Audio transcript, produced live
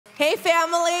Hey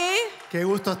family. Qué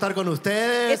gusto estar con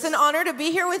ustedes. It's an honor to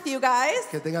be here with you guys.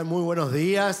 Que tengan muy buenos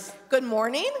días. Good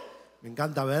morning. Me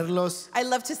encanta verlos. I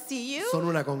love to see you. Son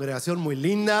una congregación muy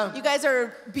linda. You guys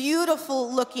are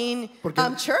beautiful looking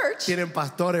church. Tienen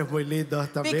pastores muy lindos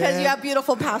también. Because you have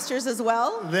beautiful pastors as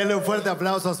well. Denle un fuerte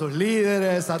aplauso a sus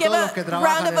líderes, a Give todos los que a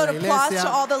trabajan round en of la applause to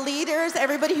iglesia. all the leaders,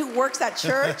 everybody who works at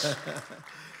church.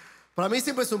 Para mí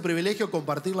siempre es un privilegio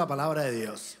compartir la palabra de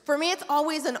Dios. For me, it's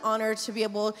always an honor to be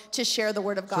able to share the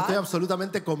word of Yo estoy God.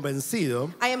 absolutamente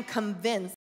convencido. I am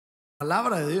convinced La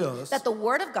palabra de Dios that the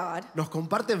word of God nos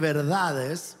comparte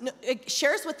verdades it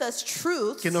shares with us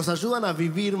truths que nos ayudan a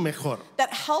vivir mejor. that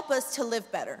help us to live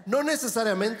better. No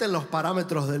necesariamente en los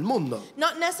parámetros del mundo.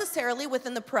 Not necessarily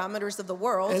within the parameters of the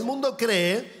world. El mundo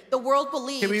cree The world que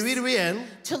believes vivir bien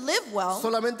to live well,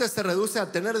 solamente se reduce a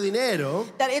tener dinero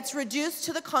that it's reduced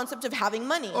to the concept of having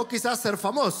money o quizás ser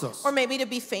famosos. or maybe to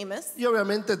be famous. Y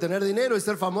obviamente tener dinero y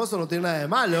ser famoso no tiene nada de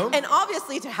malo. And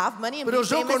obviously to have money and Pero be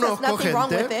yo famous, there's conozco nothing wrong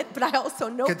gente with it. But I also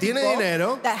know que tiene people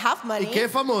dinero that have money y que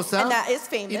es famosa and that is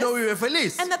y famous no vive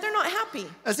feliz. and that they're not happy.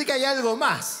 Así que hay algo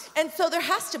más. And so there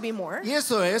has to be more. Y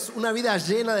eso es una vida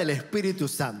llena del Espíritu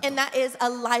Santo. And that is a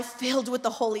life filled with the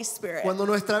Holy Spirit. Cuando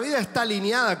nuestra vida está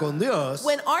alineada con Dios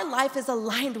When our life is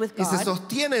aligned with y se God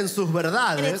sostiene en sus and it's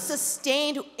verdades,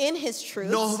 sustained in His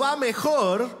truth, nos va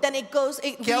mejor then it goes,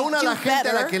 we que aún a do la gente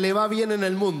a la better. que le va bien en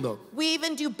el mundo. We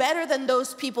even do better than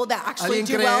those people that actually ¿Alguien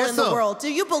do cree well in the eso? world.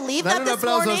 Do you believe Dale that un this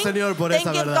aplauso al morning? Señor por Then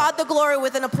esa give verdad. God the glory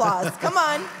with an applause. Come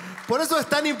on. Por eso es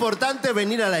tan importante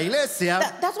venir a la iglesia,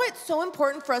 That's why it's so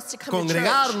important for us to come to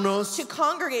congregarnos, church, to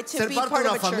congregate, to ser be parte part de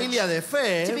of una a familia de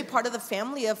church, to be fe part of the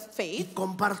family of y faith,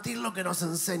 compartir lo que nos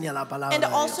enseña la palabra and de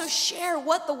to also Dios. share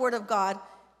what the Word of God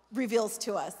reveals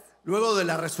to us. Luego de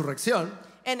la resurrección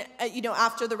And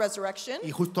after the resurrection,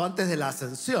 y justo antes de la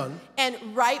ascensión, and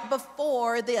right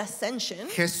before the ascension,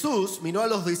 Jesús miró a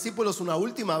los discípulos una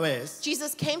última vez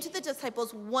Jesus came to the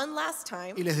disciples one last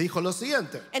time, y les dijo lo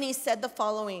siguiente: and He said the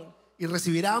following: y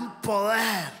recibirán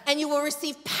poder and you will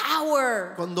receive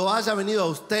power cuando haya venido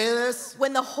a ustedes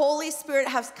when the Holy Spirit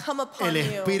has come upon el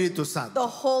you. Espíritu Santo. The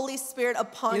Holy Spirit Y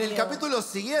upon en el you. capítulo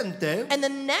siguiente, And the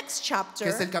next chapter,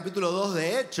 que es el capítulo 2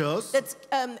 de Hechos, that's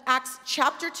Acts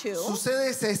chapter 2, sucede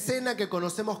esa escena que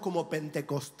conocemos como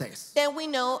Pentecostés. then we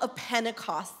know of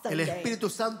Pentecost El Sunday. Espíritu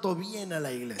Santo viene a la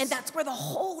And iglesia. that's where the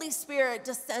Holy Spirit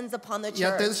descends upon the Y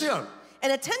church. atención,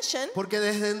 And attention, porque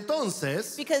desde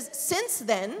entonces because since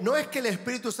then, no es que el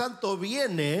Espíritu Santo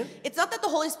viene it's not that the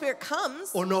Holy Spirit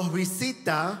comes o nos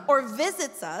visita or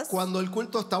visits us cuando el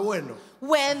culto está bueno,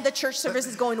 when the church service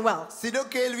is going well, sino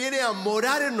que Él viene a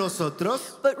morar en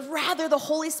nosotros but rather the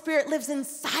Holy Spirit lives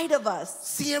inside of us.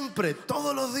 siempre,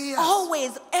 todos los días.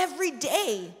 Always, every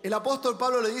day. El apóstol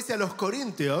Pablo le dice a los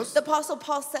corintios The Apostle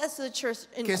Paul says to the church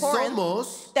in que Corinth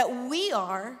somos that we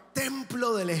are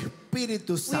templo del Espíritu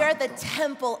the Santo.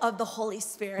 temple of the Holy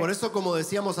Spirit. Por eso, como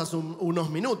decíamos hace unos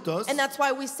minutos, And that's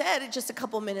why we said just a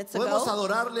couple minutes podemos ago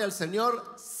adorarle al Señor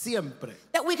siempre,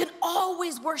 that we can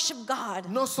always worship God.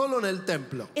 no solo en el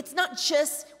templo. It's not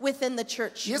just within the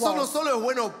church Y eso no walls. solo es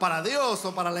bueno para Dios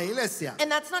o para la iglesia, And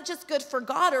that's not just good for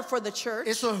God or for the church.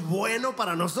 eso es bueno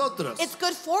para nosotros. It's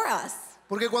good for us.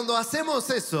 Porque cuando hacemos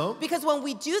eso, Because when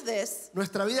we do this,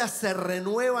 nuestra vida se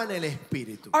renueva en el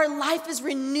Espíritu. our life is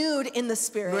renewed in the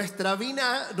Spirit. Nuestra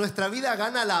vida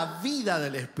gana la vida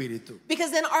del Espíritu.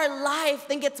 Because then our life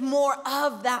then gets more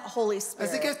of that Holy Así que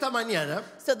Spirit. esta mañana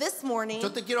So this morning, yo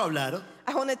te quiero hablar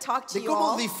I want to talk to de you cómo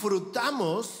all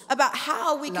disfrutamos about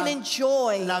how we can la-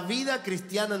 enjoy la vida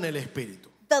cristiana en el Espíritu.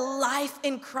 the life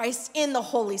in Christ in the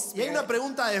Holy Y hay Spirit. una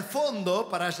pregunta de fondo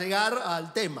para llegar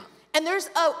al tema. And there's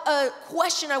a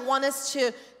question I want us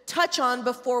to touch on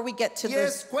before we get to Y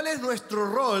this. es, ¿cuál es nuestro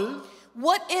rol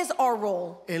What is our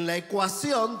role en la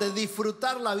ecuación de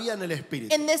disfrutar la vida en el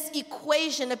Espíritu? in this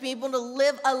equation of being able to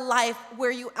live a life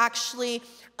where you actually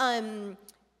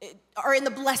are in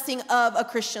the blessing of a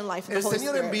Christian life in the El Holy Señor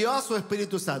Spirit? envió a su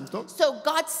Espíritu Santo So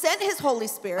God sent His Holy a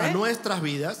Spirit nuestras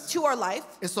vidas. to our life,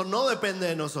 Eso no depende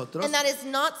de nosotros, and that is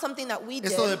not something that we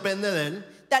eso did. depende de Él.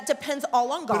 That depends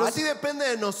all on Pero God. sí depende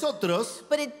de nosotros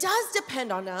But it does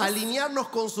depend on us alinearnos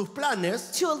con sus planes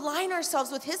to align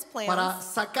ourselves with His para plans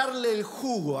sacarle el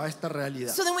jugo a esta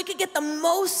realidad, so then we can get the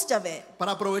most of it.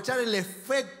 para aprovechar el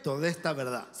efecto de esta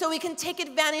verdad. So we can take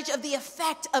advantage of the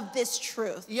effect of this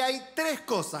truth. Y hay tres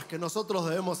cosas que nosotros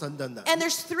debemos entender. And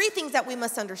there's three things that we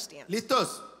must understand.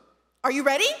 ¿Listos? Are you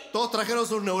ready? ¿Todos trajeron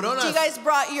sus Do you neuronas? guys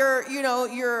brought your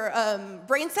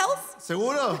brain cells?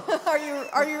 ¿Seguro? Are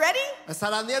you ready?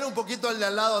 Zarandear un poquito al de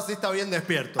al lado, así está bien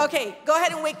despierto. Okay, go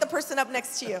ahead and wake the person up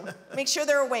next to you. Make sure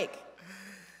they're awake.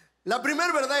 La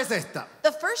primera verdad es esta.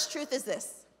 The first truth is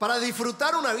this. Para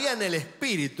disfrutar una vida en el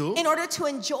Espíritu, in order to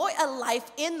enjoy a life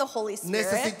in the Holy Spirit,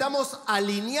 necesitamos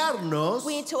alinearnos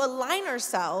we need to align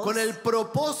ourselves con el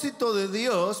propósito de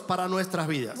Dios para nuestras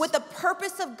vidas. with the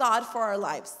purpose of God for our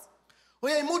lives.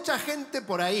 Hoy hay mucha gente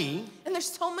por ahí And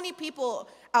there's so many people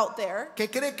out there que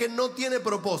cree que no tiene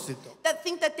propósito. that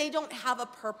think that they don't have a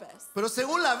purpose. Pero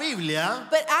según la Biblia,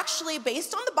 But actually,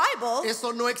 based on the Bible,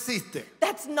 eso no existe.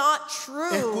 that's not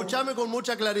true. Escúchame con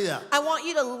mucha claridad. I want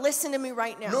you to listen to me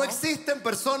right now. No existen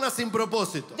personas sin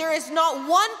propósito. There is not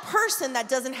one person that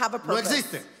doesn't have a No purpose.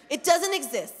 existe. It doesn't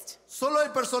exist. Solo hay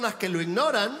personas que lo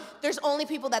ignoran, There's only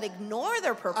people that ignore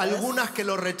their purpose, algunas que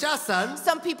lo rechazan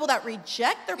some people that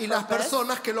reject their y las purpose,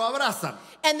 personas que lo abrazan.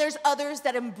 and there's others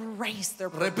that embrace their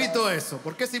purpose. Repito eso,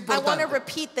 porque es I want to importante.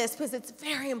 repeat this because it's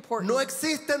very important. No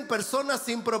existen personas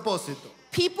sin propósito.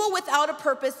 People without a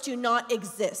purpose do not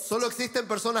exist. Solo existen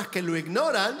personas que lo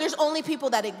ignoran, There's only people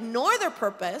that ignore their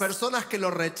purpose. personas que lo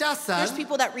There's rechazan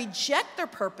people that reject their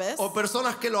purpose, o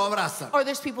personas que lo abrazan. or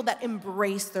there's people that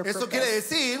embrace their Eso purpose. quiere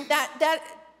decir,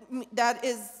 That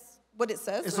is what it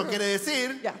says. eso quiere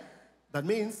decir, Yeah. that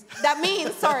means, That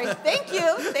means, sorry, thank you.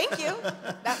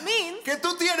 That means que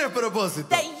tú tienes propósito.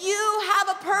 that you have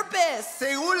a purpose.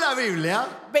 Según la Biblia,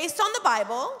 Based on the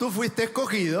Bible, tú fuiste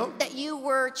escogido that you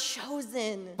were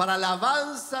chosen para la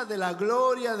alabanza de la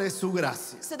gloria de su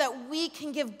gracia. so that we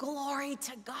can give glory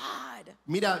to God.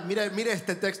 Mira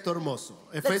este texto hermoso.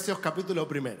 Efesios capítulo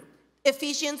 1,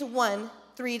 Ephesians 1,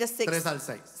 3-6 3 al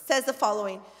 6. says the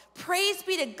following. Praise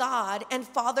be to God and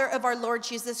Father of our Lord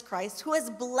Jesus Christ, who has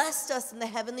blessed us in the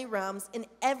heavenly realms in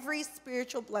every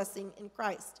spiritual blessing in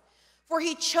Christ. For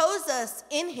he chose us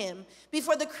in him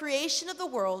before the creation of the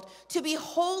world to be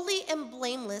holy and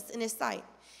blameless in his sight.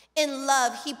 In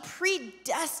love, he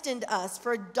predestined us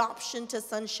for adoption to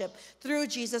sonship through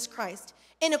Jesus Christ,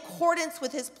 in accordance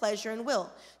with his pleasure and will,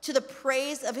 to the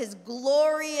praise of his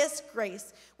glorious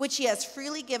grace, which he has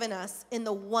freely given us in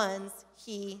the ones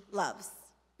he loves.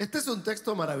 Este es un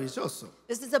texto maravilloso.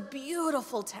 This is a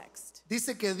beautiful text.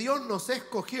 Dice que Dios nos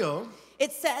escogió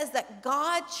It says that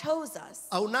God chose us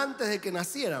aún antes de que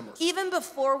naciéramos even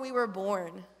before we were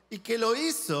born, y que lo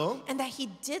hizo and that he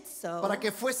did so para que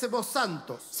fuésemos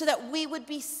santos, so that we would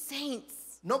be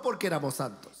saints, no porque éramos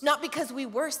santos, not because we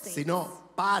were saints, sino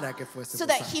para que fuésemos so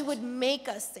that he santos. would make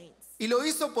us saints. Y lo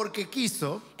hizo porque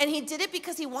quiso And he did it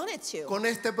because he wanted to, con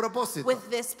este propósito,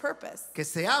 with this purpose, que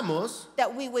seamos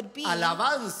that we would be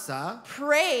alabanza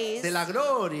praised de la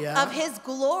gloria of his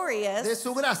glorious de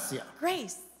su gracia.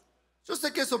 grace. Yo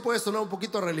sé que eso puede sonar un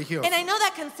poquito religioso, And I know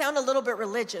that can sound a little bit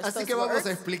religious, así those que vamos words.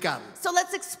 a explicar. So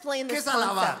let's explain ¿Qué this es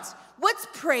alabar? concept. What's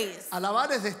praise?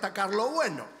 Alabar es destacar lo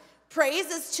bueno, Praise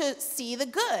is to see the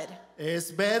good.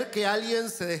 es ver que alguien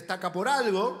se destaca por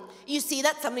algo, You see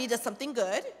that somebody does something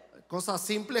good. cosas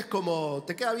simples como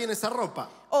te queda bien esa ropa.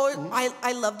 Or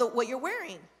I love what you're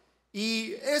wearing.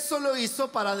 Y eso lo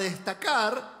hizo para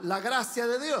destacar la gracia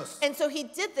de Dios, And so he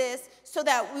did this so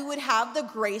that we would have the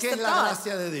grace ¿Qué es of la God.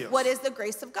 gracia de Dios? What is the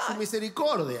grace of su God?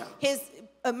 misericordia, His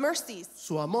mercies,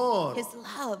 su amor, his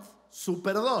love, su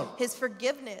perdón. his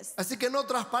forgiveness. Así que en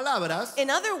otras palabras, In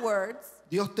other words,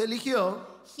 Dios te eligió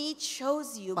he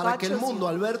chose you, para God que el chose mundo you,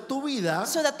 al ver tu vida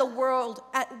so that the world,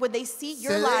 when they see se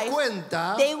your dé life,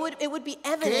 cuenta it would be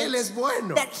que Él es evident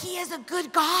bueno. that he is a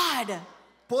good God.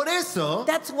 Por eso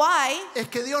That's why es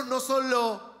que Dios no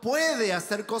solo puede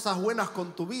hacer cosas buenas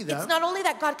con tu vida, it's not only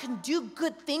that God can do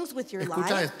good things with your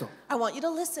Escucha life. esto. I want you to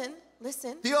listen.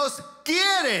 Dios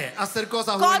quiere hacer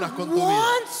cosas buenas God con tu vida.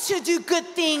 wants to do good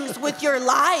things with your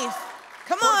life.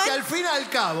 Come Porque on. al fin y al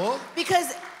cabo,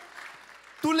 Because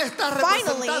tú le estás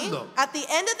finally, representando. at the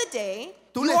end of the day,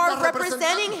 Tú you le are estás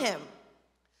representing representando. him.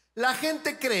 La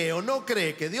gente cree o no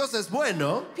cree que Dios es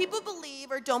bueno, People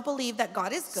believe or don't believe that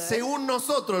God is good según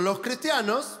nosotros los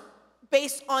cristianos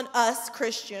based on us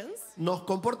Christians, nos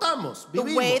comportamos, the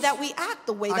way vivimos. that we act,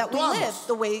 the way that we Actuamos. live,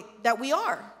 the way that we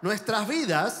are. Nuestras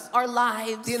vidas Our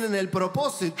lives tienen el have the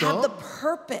propósito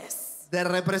purpose de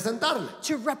representarle.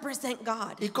 to represent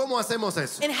God. ¿Y cómo hacemos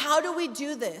eso? And how do we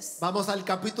do this? Vamos al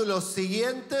capítulo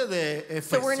siguiente de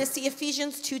So we're going to Efesios. see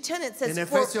Ephesians 2:10. It says, En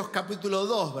Efesios capítulo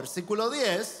 2, versículo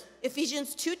 10,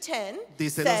 Ephesians 2:10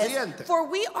 Dice lo says, siguiente. "For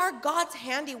we are God's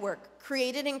handiwork,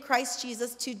 created in Christ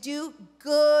Jesus to do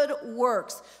good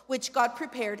works, which God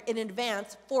prepared in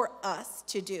advance for us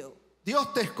to do." Dios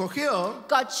te escogió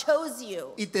God chose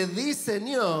you, y te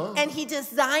diseñó and he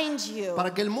designed you.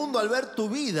 para que el mundo al ver tu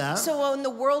vida se So when the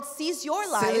world sees your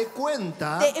dé life,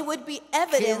 cuenta that it would be que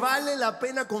evident vale la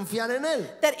pena confiar en Él.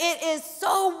 that it is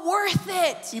so worth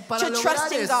Y it para to lograr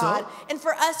trust in eso, God. And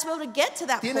for us to be able to get to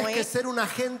that Tienes que point, ser un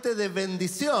agente de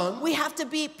bendición we have to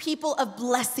be people of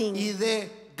blessing y de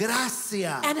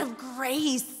gracia and of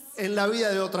grace en la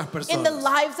vida de otras in the personas.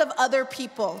 lives of other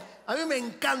people. A mí me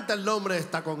encanta el nombre de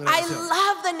esta I congregación.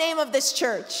 love the name of this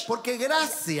church. Porque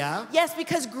gracia Yes,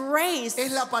 because grace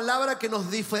es la palabra que nos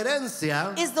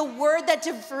diferencia is the word that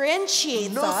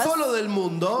differentiates no us, solo del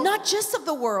mundo, not just of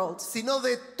the world, sino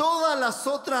de todas las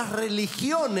otras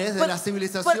religiones de la but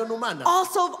civilización humana.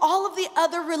 also of all of the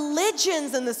other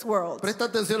religions in this world. Presta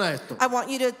atención a esto. I want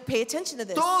you to pay attention to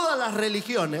this. Todas las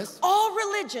religiones, All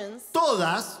religions,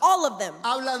 todas, all of them,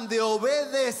 hablan de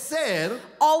obedecer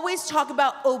always talk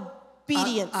about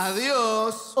obedience. a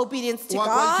Dios Obedience to o a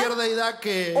cualquier God deidad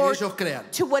que or ellos crean.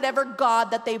 to whatever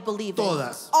God that they believe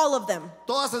Todas. in. All of them.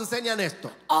 Todas enseñan esto.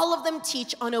 All of them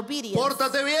teach on obedience.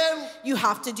 Pórtate bien, You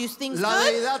have to do things la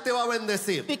good deidad te va a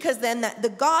bendecir. because then the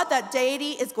God, that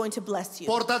deity, is going to bless you.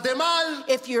 Pórtate mal,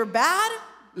 If you're bad,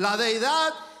 la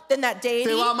deidad then that deity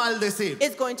te va a maldecir.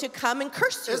 is going to come and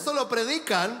curse you. Eso lo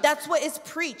predican That's what is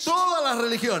preached todas las on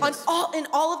religiones. in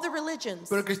all of the religions.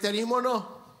 Pero el cristianismo no.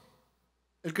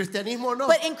 El cristianismo no.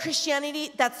 But in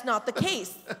Christianity, that's not the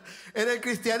case. En el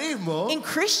cristianismo, In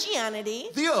Christianity,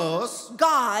 Dios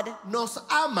God, nos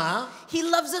ama He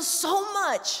loves us so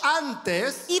much,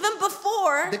 antes even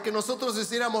before de que nosotros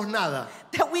hiciéramos nada.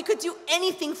 that we could do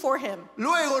anything for Him.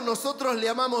 Luego nosotros le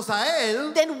amamos a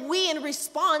Él Then we, in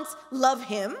response, love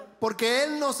Him porque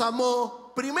Él nos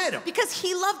amó primero. because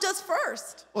He loved us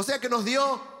first, O sea que nos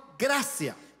dio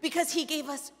gracia. because He gave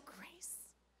us grace.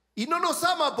 Y no nos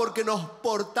ama porque nos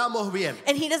portamos bien.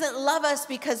 And He doesn't love us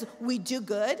because we do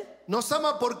good. Nos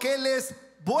ama porque Él es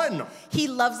bueno. He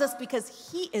loves us because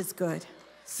He is good.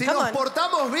 Si Come nos on.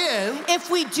 portamos bien, If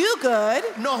we do good,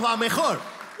 nos va mejor.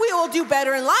 we will do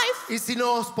better in life. Y si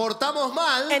nos portamos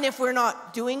mal, And if we're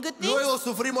not doing good things, luego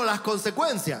sufrimos las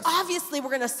consecuencias. obviously we're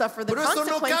going to suffer the Pero eso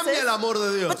no cambia consequences. el amor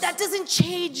de Dios. But that doesn't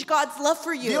change God's love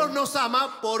for you. Dios nos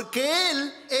ama porque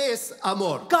Él es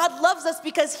amor. God loves us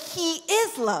because He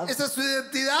is love. Esa es su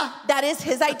identidad. That is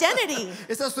His identity.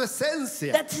 Esa es su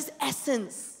esencia. That's His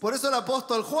essence. Por eso el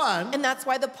apóstol Juan And that's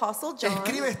why the Apostle John,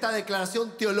 escribe esta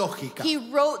declaración teológica. he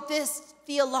wrote this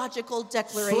theological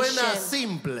declaration. Suena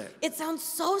simple, It sounds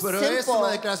so pero es una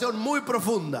simple, declaración muy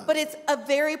profunda. but it's a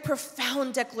very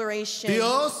profound declaration.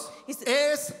 Dios He said,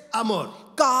 es amor.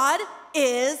 God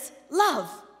is love.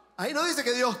 Ahí no dice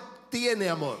que Dios tiene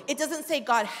amor It doesn't say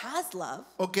God has love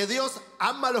o que Dios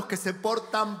ama a los que se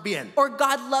portan bien, or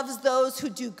God loves those who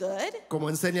do good, como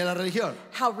enseña la religión.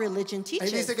 how religion Ahí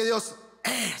teaches. dice que Dios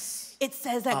es. It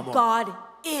says that amor. God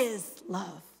is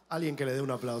love. Alguien que le dé un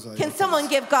aplauso a Dios. Can someone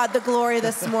give God the glory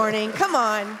this morning? Come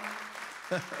on.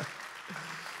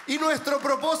 Y nuestro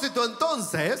propósito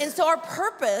entonces And so our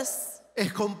purpose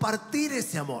es compartir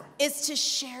ese amor. is to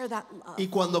share that love. Y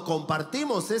cuando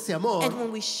compartimos ese amor, And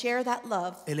when we share that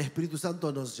love, el Espíritu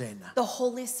Santo nos llena. the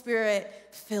Holy Spirit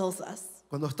fills us.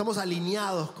 Cuando estamos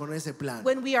alineados con ese plan,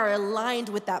 When we are aligned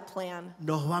with that plan,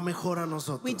 nos va mejor a we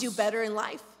nosotros. do better in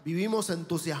life. Vivimos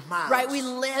entusiasmados Right? We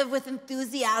live with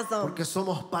enthusiasm porque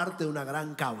somos parte de una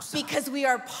gran causa. because we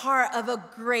are part of a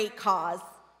great cause.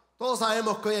 Todos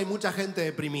sabemos que hoy hay mucha gente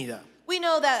deprimida, We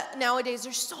know that nowadays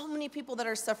there's so many people that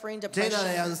are suffering llena de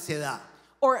depression ansiedad.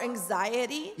 or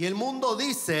anxiety. Y el mundo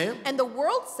dice And the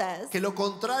world says que lo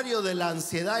contrario de la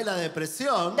ansiedad y la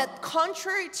depresión that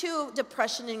contrary to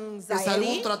depression and es algún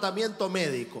anxiety tratamiento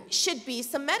médico, should be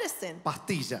some medicine,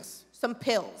 pastillas. some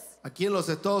pills. Aquí en los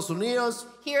Estados Unidos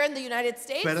Here in the United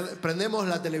States, prendemos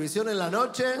la televisión en la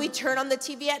noche we turn on the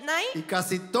TV at night y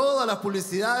casi todas las and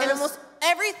publicidades almost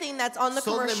everything that's on the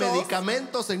son de commercials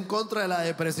medicamentos en contra de la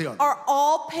depresión. are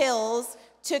all pills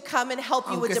to come and help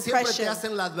you with Aunque siempre te depression.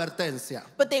 hacen la advertencia.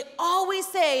 But they always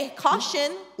say,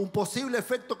 caution, Un posible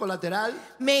efecto colateral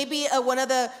maybe one of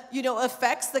the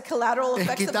effects, the collateral es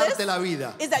effects of quitarte this la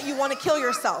vida. is that you want to kill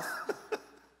yourself.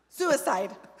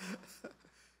 Suicide.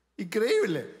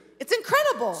 Increíble. It's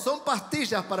incredible. Son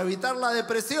pastillas para evitar la They're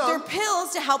depresión,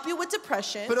 pills to help you with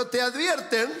depression, pero te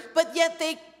advierten but yet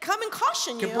they come and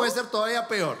caution que you puede ser todavía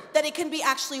peor. that it can be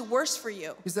actually worse for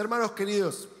you. Mis hermanos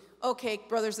queridos, Okay,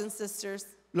 brothers and sisters.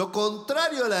 lo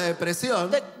contrario de la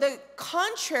depresión The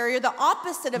contrary or the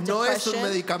opposite of no es un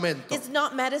depression medicamento. is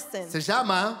not medicine. Se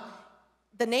llama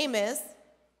The name is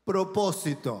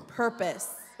propósito. purpose.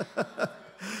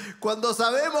 Cuando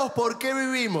sabemos por qué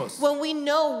vivimos When we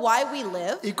know why we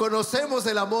live y conocemos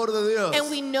el amor de Dios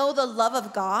and we know the love of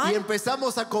y God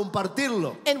empezamos a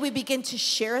compartirlo, and we begin to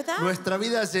share that, nuestra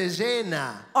vida se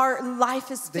llena our life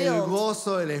is del filled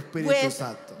gozo del Espíritu with,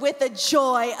 Santo. with the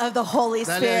joy of the Holy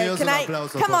Dale a Spirit. Dios Can un I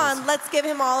aplauso come por on, eso. let's give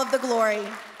him all of the glory.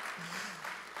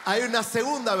 Hay una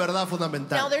segunda verdad Now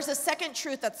fundamental there's a second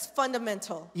truth that's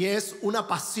fundamental, y es una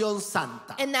pasión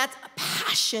santa. and that's a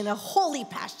passion, a holy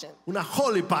passion. Una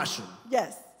holy passion.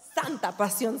 Yes, santa,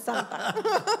 pasión santa.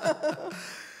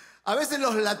 A veces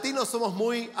los latinos somos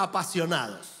muy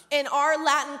apasionados, In our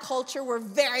Latin culture, we're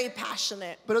very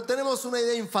passionate. pero tenemos una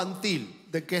idea infantil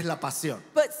de qué es la pasión.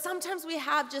 But sometimes we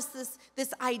have just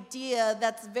this idea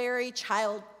that's very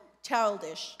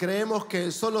childish. Creemos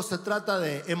que solo se trata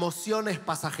de emociones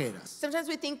pasajeras. Sometimes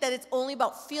we think that it's only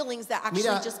about feelings that actually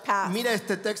Mira, just pass. mira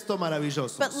este texto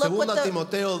maravilloso. But look what Segunda the-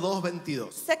 Timoteo 2:22.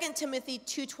 2 Timothy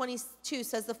 2:22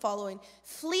 says the following: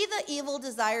 Flee the evil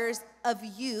desires of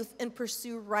youth and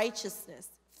pursue righteousness,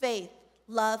 faith,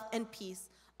 love, and peace,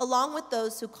 along with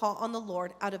those who call on the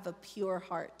Lord out of a pure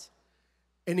heart.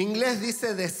 En inglés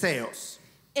dice deseos,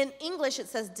 In English it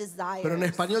says desires, pero en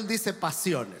español dice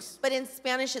pasiones. but in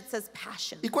Spanish it says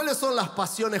passion. ¿Y cuáles son las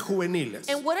pasiones juveniles?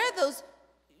 And what are those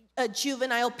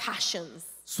juvenile passions?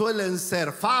 Suelen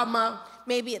ser fama,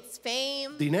 Maybe it's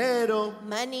fame, dinero,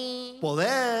 money,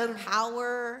 poder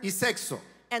power, y sexo.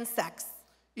 and sex.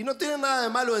 Y no tienen nada de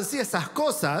malo en sí esas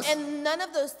cosas, And none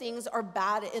of those things are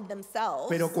bad in themselves.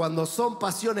 pero cuando son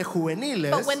pasiones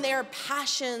juveniles, But when they are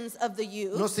passions of the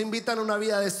youth, nos invitan a una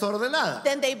vida desordenada.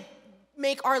 then they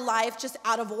make our life just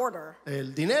out of order,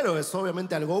 El dinero es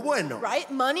obviamente algo bueno, right?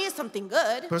 Money is something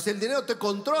good, pero si el dinero te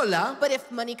controla, but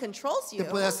if money controls te you,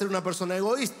 puede hacer una persona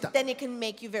egoísta. then it can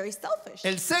make you very selfish.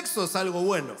 El sexo es algo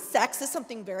bueno. Sex is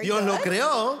something very Dios lo good.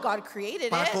 creó God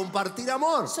created para it compartir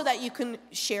amor, so that you can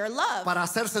share love, para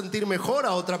hacer sentir mejor a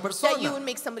otra that you persona, would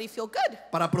make somebody feel good,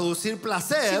 para producir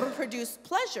placer to produce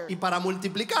pleasure, y para and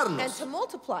multiplicarnos. to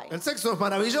multiply. El sexo es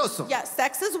maravilloso, Yeah,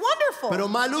 sex is wonderful, pero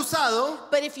mal usado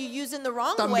but if you use it in the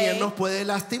wrong también way, nos puede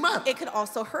lastimar. it could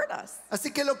also hurt us.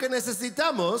 Así que lo que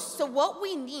necesitamos So what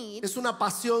we need es una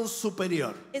pasión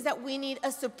superior. is that we need a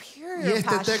Y superior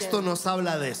este texto passion. nos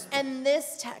habla de esto. And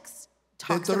this text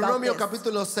talks about Deuteronomio this.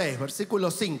 capítulo 6,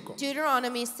 versículo 5.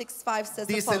 Deuteronomy 6:5 says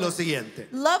the Dice following: lo siguiente.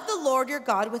 Love the Lord your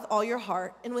God with all your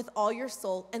heart and with all your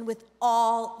soul and with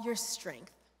all your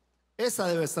strength. Esa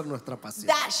debe ser nuestra pasión.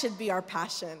 That should be our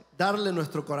passion. Darle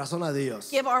nuestro corazón a Dios.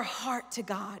 Give our heart to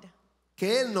God.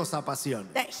 Que Él nos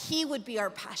apasione. That He would be our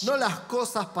passion. No las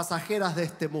cosas pasajeras de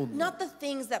este mundo. Not the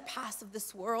things that pass of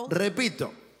this world.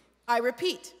 Repito, I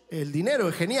repeat, el dinero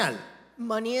es genial.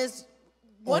 money is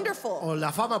wonderful. O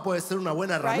la fama puede ser una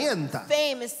buena Right? herramienta.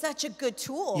 Fame is such a good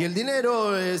tool. Y el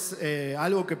dinero es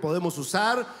algo que podemos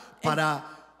usar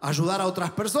para ayudar a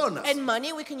otras personas. And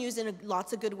money we can use in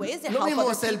lots of good ways to Lo help mismo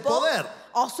other es el people. poder.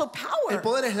 Also power. El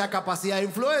poder es la capacidad de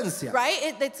influencia.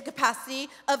 Right? It's the capacity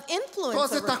of influence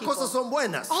Todas over estas people. cosas son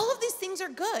buenas, All of these things are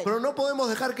good, pero no podemos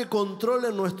dejar que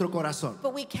controlen nuestro corazón.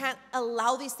 but we can't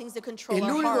allow these things to control El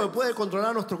our único que heart. puede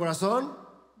controlar nuestro corazón,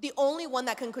 The only one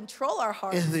that can control our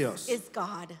heart Es Dios. is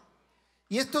God.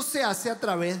 y esto se hace a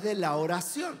través de la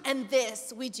oración. And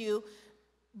this we do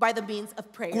by the means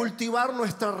of prayer. Cultivar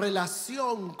nuestra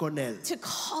relación con Él. To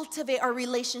cultivate our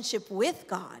relationship with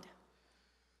God.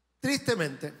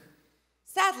 Tristemente,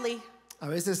 Sadly, a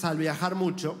veces al viajar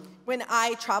mucho when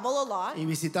I travel a lot y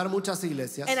visitar muchas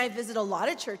iglesias, and I visit a lot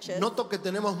of churches, noto que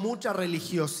tenemos mucha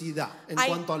religiosidad en I-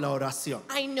 cuanto a la oración.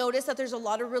 I notice that there's a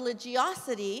lot of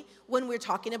religiosity when we're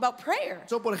talking about prayer.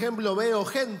 Yo, por ejemplo, veo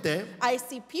gente I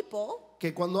see people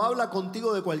que cuando habla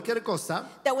contigo de cualquier cosa,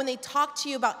 that when they talk to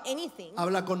you about anything,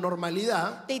 habla con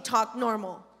normalidad they talk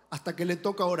normal hasta que le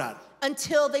toca orar.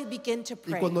 until they begin to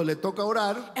Y pray. cuando le toca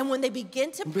orar, And when they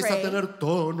begin to empieza a pray, tener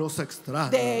tonos extraños.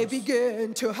 they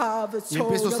begin to have a Y tone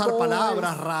empieza a of usar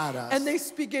palabras voice. raras. And they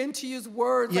begin to use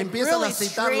words Y like empiezan really a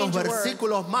citar los strange words.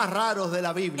 versículos más raros de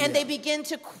la Biblia. And they begin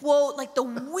to quote like the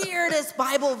weirdest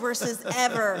Bible verses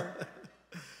ever.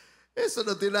 Eso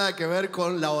no tiene nada que ver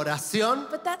con la oración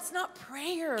But that's not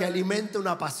prayer. que alimenta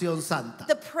una pasión santa.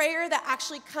 The prayer that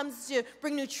actually comes to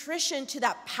bring nutrition to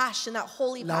that passion, that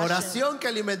holy La passion. oración que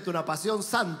alimenta una pasión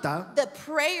santa The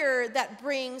prayer that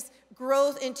brings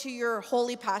growth into your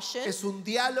holy passion es un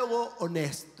diálogo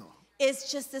honesto,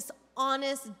 is just this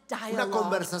honest una dialogue,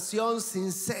 conversación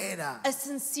sincera a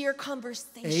sincere e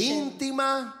conversation,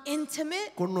 íntima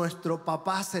intimate con nuestro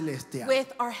Papá Celestial. with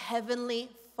our heavenly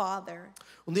Father.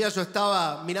 Un día yo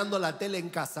estaba mirando la tele en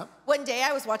casa, One day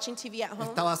I was watching TV at home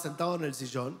estaba sentado en el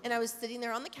sillón, and I was sitting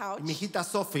there on the couch y mi hijita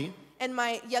Sophie and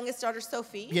my youngest daughter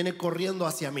Sophie viene corriendo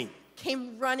hacia mí.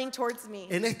 came running towards me.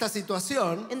 En esta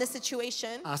situación, In this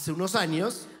situation, hace unos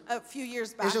años, a few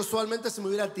years back, ella usualmente se me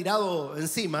hubiera tirado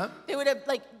encima, they would have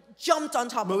like jumped on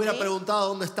top me of hubiera me. preguntado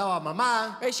dónde estaba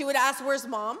mamá, Right? She would ask, "Where's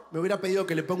mom?" me hubiera pedido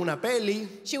que le ponga una peli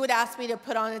She would ask me to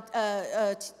put on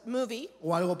a movie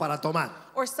o algo para tomar.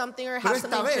 or something or Pero have esta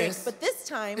something to drink. vez, But this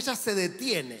time, ella se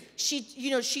detiene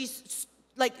she's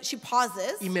like she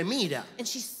pauses y me mira and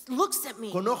she looks at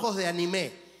me con ojos de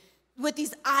anime. with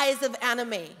these eyes of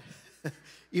anime.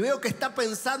 Y veo que está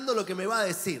pensando lo que me va a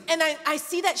decir. And I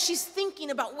see that she's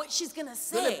thinking about what she's going to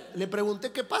Yo say. le pregunté,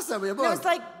 ¿qué pasa, mi And I amor? was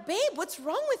like, babe, what's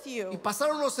wrong with Y you?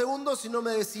 pasaron unos segundos y no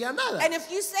me decía nada. And a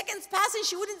few seconds passed and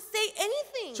she wouldn't say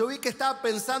anything. Yo vi que estaba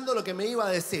pensando lo que me iba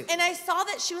a decir. And I saw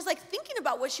that she was like thinking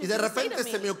about what she Y was de going to say repente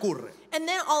se me to me. ocurre, And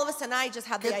then all of a sudden I just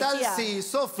had the ¿qué tal idea. si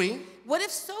Sophie, What if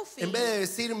Sophie, en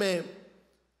vez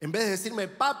de decirme,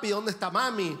 papi, ¿dónde está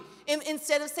mami?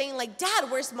 instead of saying like, Dad,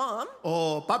 where's mom?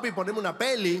 O papi, poneme una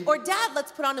peli, Or Dad,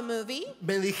 let's put on a movie.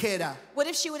 me dijera, What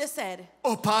if she would have said,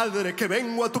 oh Padre, que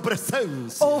vengo a tu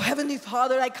presencia. oh Heavenly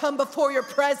Father, I come before your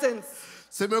presence.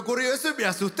 Se me ocurrió eso y me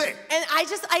asusté. And I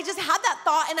just had that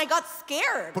thought and I got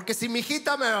scared. Porque si mi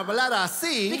hijita me hablara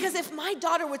así, Because if my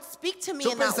daughter would speak to me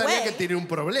yo in that pensaría que way, tiene un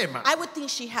problema. I would think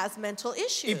she has mental Y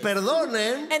issues.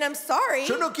 perdonen, And I'm sorry.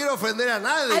 yo no quiero ofender a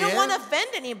I don't want to nadie, offend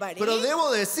anybody. pero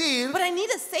debo decir But I need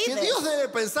to say que this. Dios debe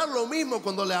pensar lo mismo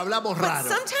cuando le hablamos But raro.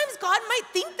 sometimes God might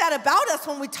think that about us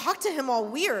when we talk to him all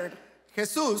weird.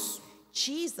 Jesús,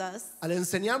 Jesus, al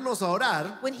enseñarnos a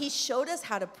orar, when he showed us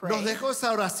how to pray, nos dejó esa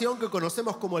oración que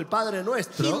conocemos como el Padre he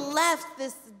Nuestro, left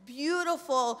this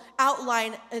beautiful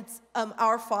outline. It's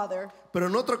our Father. pero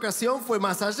en otra ocasión fue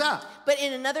más allá. But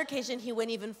in another occasion, he went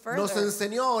even Nos further.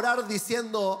 enseñó a orar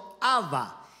diciendo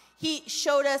Abba. He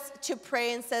showed us to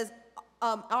pray and says,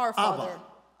 our Father.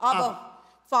 Abba.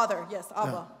 Father, yes,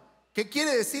 Abba. ¿Qué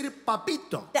quiere decir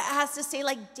papito? That has to say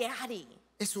like daddy.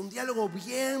 Es un diálogo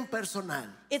bien personal.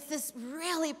 It's this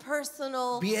really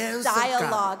personal Bien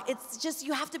dialogue. It's just,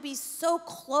 you have to be so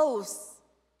close.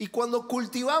 Y cuando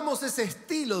cultivamos ese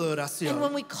estilo de And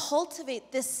when oración, we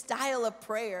cultivate this style of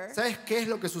prayer, ¿sabes qué es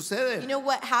lo que you sucede? know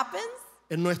what happens?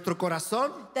 En nuestro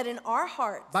corazón That in our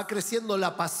hearts, va creciendo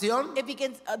la pasión it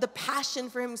begins, the passion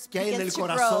for him que hay en el begins to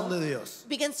corazón grow. de Dios.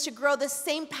 Begins to grow the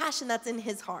same passion that's in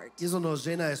his heart. Y eso nos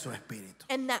llena de su espíritu.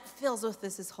 And that fills with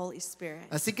this, his Holy Spirit.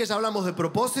 Así que ya hablamos de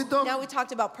propósito, Now we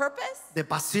talked about purpose. de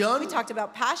pasión, We talked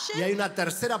about passion. y hay una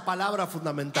tercera palabra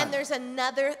fundamental. And there's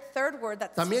another third word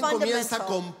that's También comienza fundamental.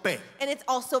 con P, And it's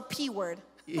also P word.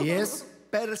 y es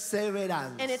And it's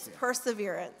perseverancia.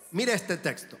 perseverance. Mira este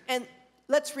texto. And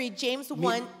let's read James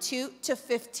 1,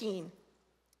 2-15.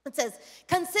 It says,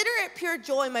 consider it pure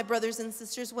joy, my brothers and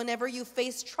sisters, whenever you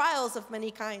face trials of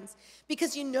many kinds,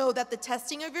 because you know that the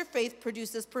testing of your faith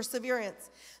produces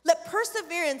perseverance. Let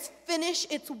perseverance finish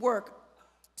its work,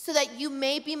 so that you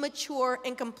may be mature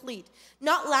and complete,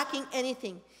 not lacking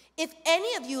anything. If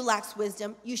any of you lacks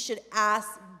wisdom, you should ask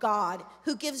God,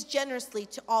 who gives generously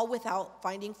to all without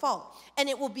finding fault, and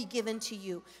it will be given to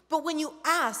you. But when you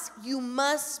ask, you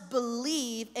must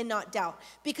believe and not doubt,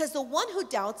 because the one who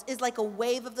doubts is like a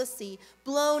wave of the sea,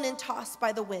 blown and tossed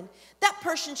by the wind. That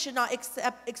person should not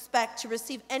expect to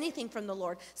receive anything from the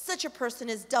Lord. Such a person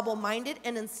is double-minded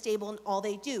and unstable in all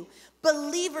they do.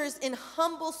 Believers in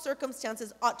humble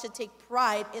circumstances ought to take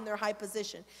pride in their high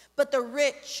position, but the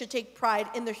rich should take pride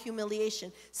in their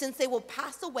humiliation, since they will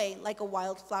pass away like a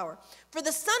wildflower. For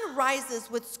the sun rises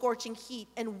with scorching heat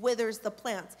and withers the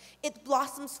plants. Its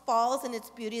blossoms falls and its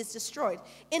beauty is destroyed.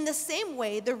 In the same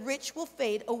way, the rich will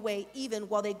fade away even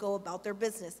while they go about their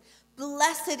business.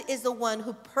 Blessed is the one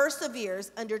who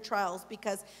perseveres under trials,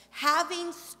 because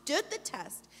having stood the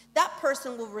test, that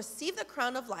person will receive the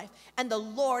crown of life, and the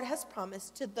Lord has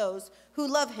promised to those who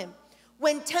love him.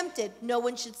 When tempted, no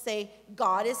one should say,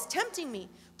 God is tempting me.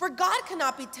 For God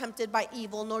cannot be tempted by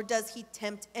evil, nor does he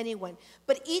tempt anyone.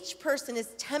 But each person is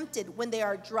tempted when they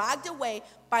are dragged away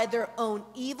by their own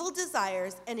evil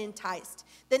desires and enticed.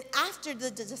 Then after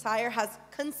the desire has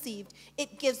conceived,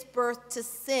 it gives birth to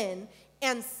sin,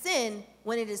 and sin,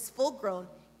 when it is full grown,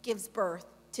 gives birth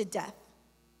to death.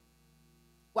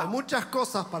 Hay muchas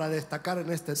cosas para destacar en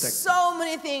este texto. So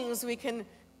many things we can,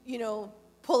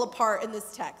 pull apart in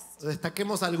this text.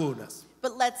 Destaquemos algunas.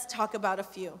 But let's talk about a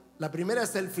few. La primera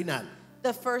es el final.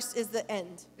 The first is the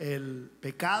end. El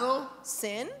pecado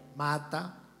Sin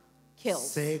mata, kills.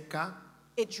 seca,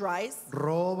 It dries,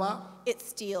 roba it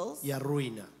steals, y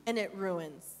arruina. and it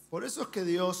ruins. Por eso es que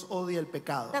Dios odia el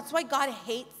pecado. That's why God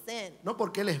hates sin. No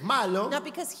porque Él es malo, Not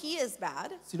because he is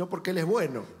bad, sino porque Él es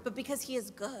bueno. but because he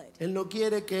is good. Él no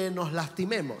quiere que nos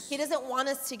lastimemos. He doesn't want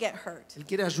us to get hurt. Él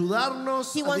quiere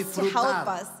ayudarnos He a wants to help disfrutar.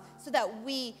 us so that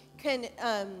we can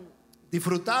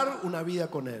Disfrutar una vida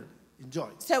con Él. Enjoy.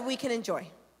 enjoy.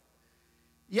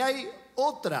 Y hay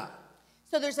otra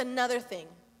So there's another thing.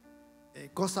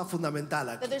 cosa fundamental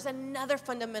aquí. That there's another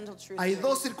fundamental truth. Hay here.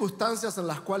 dos circunstancias en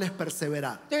las cuales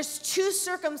perseverar. There's two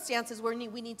circumstances where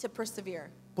we need to persevere.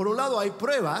 Por un lado hay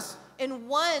pruebas In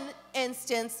one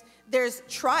instance, there's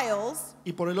trials,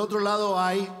 y por el otro lado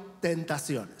hay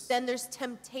tentaciones. then there's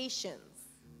temptations.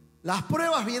 Las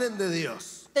pruebas vienen de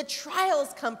Dios, The trials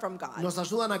come from God. nos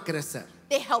ayudan a crecer.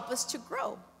 They help us to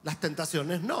grow. Las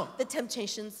tentaciones no. The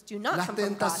temptations do not Las come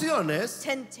from God. tentaciones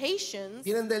Temptations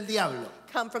vienen del diablo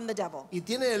come from the devil. y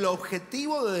tienen el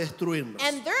objetivo de destruirnos.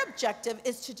 And their objective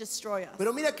is to destroy us.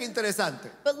 Pero mira qué interesante.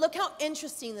 But look how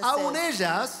interesting this Aún is.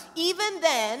 ellas Even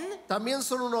then, también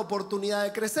son una oportunidad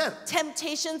de crecer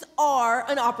temptations are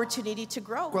an opportunity to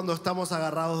grow cuando estamos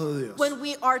agarrados de Dios. when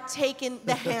we are taking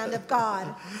the hand of God.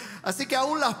 Así que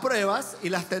aún las pruebas y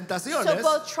las So tentaciones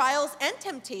both trials and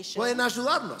temptations pueden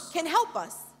ayudarnos. can help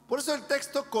us. Por eso el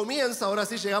texto comienza, ahora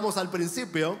sí llegamos al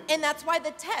principio, And that's why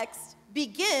the text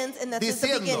begins, and that's the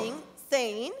Diciendo. beginning,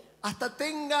 saying hasta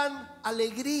tengan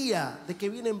alegría de que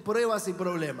vienen pruebas y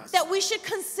problemas. that we should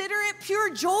consider it pure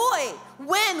joy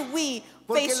when we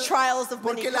face trials of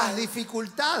many porque las kinds.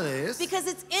 dificultades Because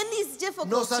it's in these nos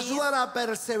difficulties ayudan a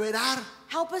perseverar.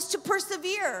 help us to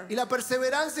persevere. Y la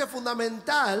perseverancia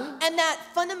fundamental And that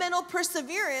fundamental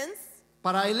perseverance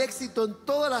para el éxito en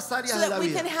todas las áreas so de la that we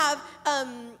vida.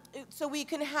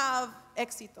 can have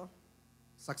éxito.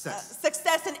 Success.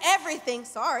 Success in everything,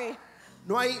 sorry.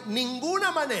 No hay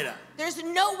ninguna manera There's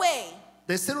no way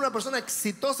de ser una persona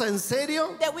exitosa en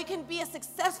serio that we can be a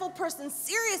successful person,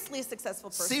 seriously successful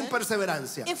person, sin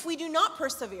perseverancia. if we do not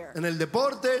persevere. En el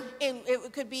deporte, And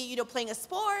it could be, playing a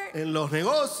sport, en los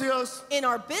negocios, in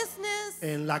our business,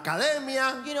 en la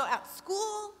academia. at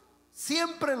school.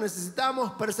 Siempre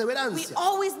necesitamos We perseverancia.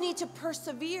 always need to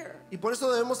persevere. Y por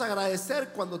eso debemos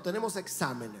agradecer cuando tenemos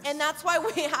exámenes. And that's why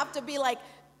we have to be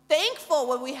thankful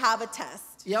when we have a test.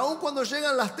 Y aun cuando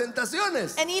llegan las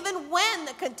tentaciones, And even when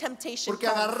the temptation porque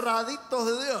comes. agarraditos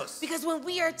de Dios, Because when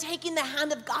we are taking the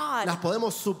hand of God, las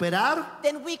podemos superar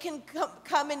then we can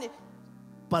come in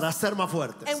para ser más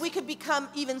fuertes. and we could become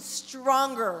even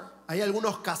stronger. Hay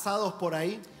algunos casados por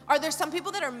ahí. Are there some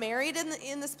people that are married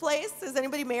in this place? Is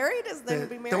anybody married? Is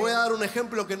anybody Te voy a married? dar un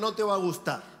ejemplo que no te va a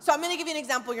gustar. So I'm going to give you an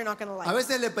example you're not going to A like.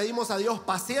 veces le pedimos a Dios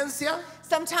paciencia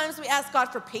Sometimes we ask God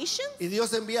for patience, y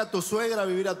Dios envía a tu suegra a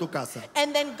vivir a tu casa.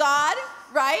 and then God,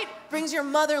 right, brings your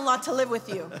mother-in-law to live with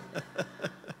you.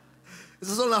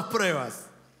 Esas son las pruebas.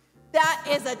 That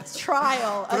is a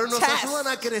trial, Pero a nos ayudan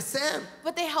a test. crecer.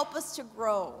 But they help us to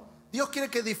grow. Dios quiere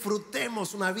que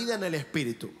disfrutemos una vida en el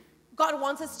Espíritu. God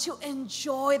wants us to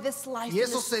enjoy this life Y in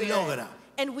eso the se Spirit. logra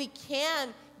And we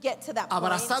can get to that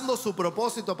abrazando point, su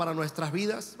propósito para nuestras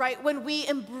vidas, right? When we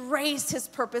embrace His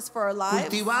purpose for our lives,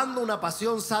 cultivando una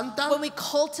pasión santa when we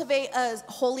cultivate a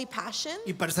holy passion,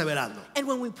 y perseverando. and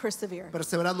when we persevere.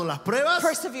 Perseverando en las pruebas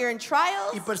Persevere in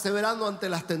trials y perseverando ante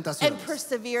las and tentaciones.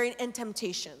 persevering in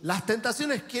temptations. Las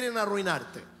tentaciones quieren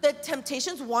arruinarte. The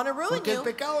temptations want to ruin Porque el you.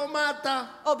 pecado mata,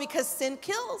 Oh, because sin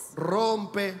kills,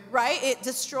 rompe, right? It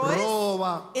destroys,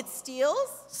 roba, it steals,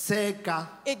 seca.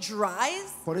 it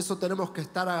dries. Por eso tenemos que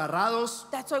estar agarrados,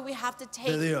 That's why we have to de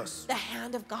take Dios. the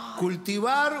hand of God.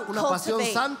 cultivar una pasión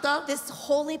Cultivate santa this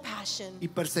holy passion y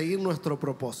perseguir nuestro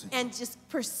propósito. and just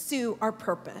pursue our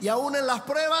purpose. Y aún en las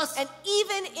pruebas, And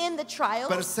even in the trials,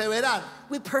 perseverar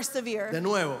we de persevere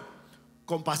nuevo,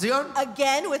 con pasión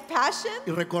again with passion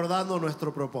y recordando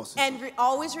nuestro propósito. and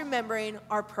always remembering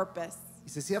our purpose. Y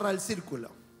se cierra el círculo.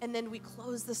 And then we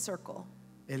close the circle.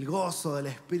 El gozo del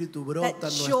Espíritu brota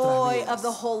That en joy nuestras of the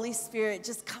vidas. Holy Spirit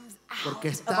just comes out Porque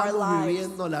of our estamos lives.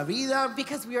 viviendo la vida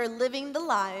Because we are living the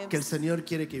que el lives Señor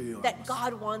quiere que vivamos. that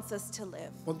God wants us to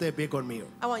live. Ponte de pie conmigo.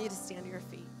 I want you to stand to your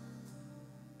feet.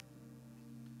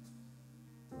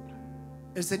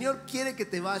 El Señor quiere que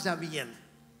te vaya bien.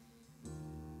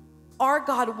 Our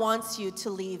God wants you to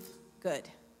leave good.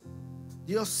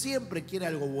 Dios siempre quiere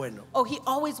algo bueno, Oh, He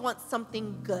always wants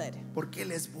something good porque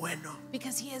Él es bueno.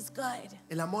 because He is good.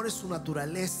 El amor es su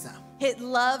naturaleza, His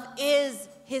love is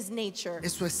His nature.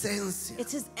 es su esencia.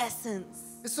 It's His essence.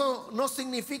 Eso no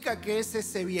significa que es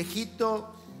ese viejito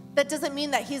That doesn't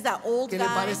mean that He's that old que le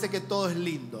guy. parece que todo es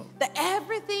lindo. That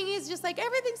everything is just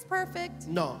everything's perfect.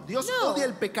 No, Dios No. odia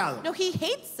el pecado, No, He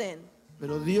hates sin.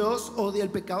 pero Dios odia el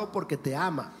pecado porque te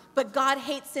ama, But God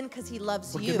hates sin because He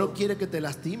loves porque no you. quiere que te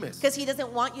lastimes. Because He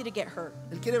doesn't want you to get hurt.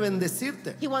 Él quiere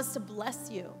bendecirte, He wants to bless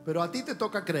you. pero a ti te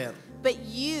toca creer. But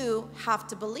you have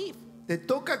to believe. Te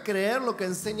toca creer lo que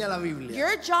enseña la Biblia.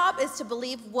 Your job is to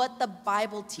believe what the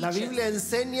Bible La teaches. Biblia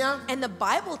enseña And the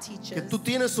Bible que teaches tú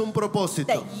tienes un propósito,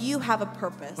 that you have a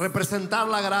purpose representar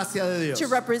la gracia de Dios. to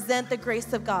represent the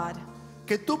grace of God.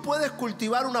 que tú puedes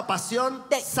cultivar una pasión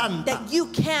santa. that you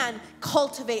can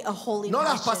cultivate a holy No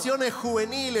las passion. pasiones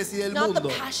juveniles y del Not the mundo,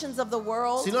 passions of the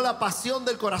world, sino la pasión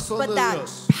del corazón but de that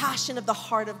Dios. passion of the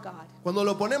heart of God. Cuando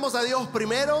lo ponemos a Dios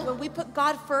primero, When we put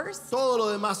God first, todo lo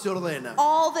demás se ordena.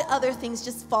 all the other things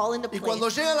just fall into Y place. cuando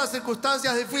llegan las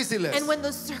circunstancias difíciles, And when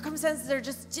those circumstances are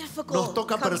just difficult, nos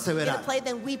toca come perseverar. into play,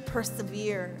 then we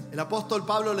persevere. el apóstol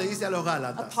Pablo le dice a los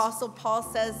Gálatas: Apostle Paul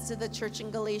says to the church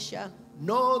in Galatia,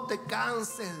 no te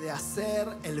canses de hacer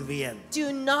el bien.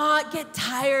 do not get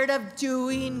tired of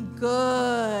doing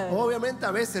good. Obviamente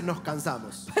a veces nos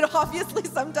cansamos, But obviously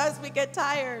sometimes we get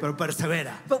tired. pero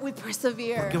persevera, But we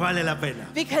persevere que vale la pena.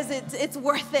 because it's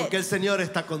worth Porque el it. Señor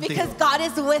está contigo. Because God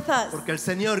is with us. Porque el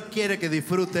Señor quiere que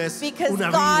disfrutes Because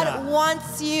una God vida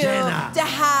wants you llena to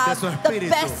have de su the espíritu.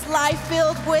 best life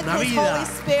filled with Una His vida Holy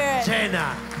Spirit.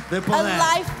 llena de A poder.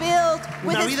 life filled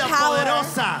with Una His vida power.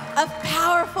 poderosa A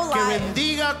powerful Que life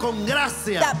bendiga con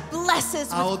gracia that blesses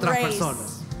a with otras grace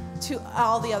personas. to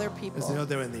all the other El people. Señor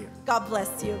te bendiga. God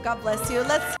bless you. God bless you.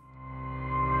 Let's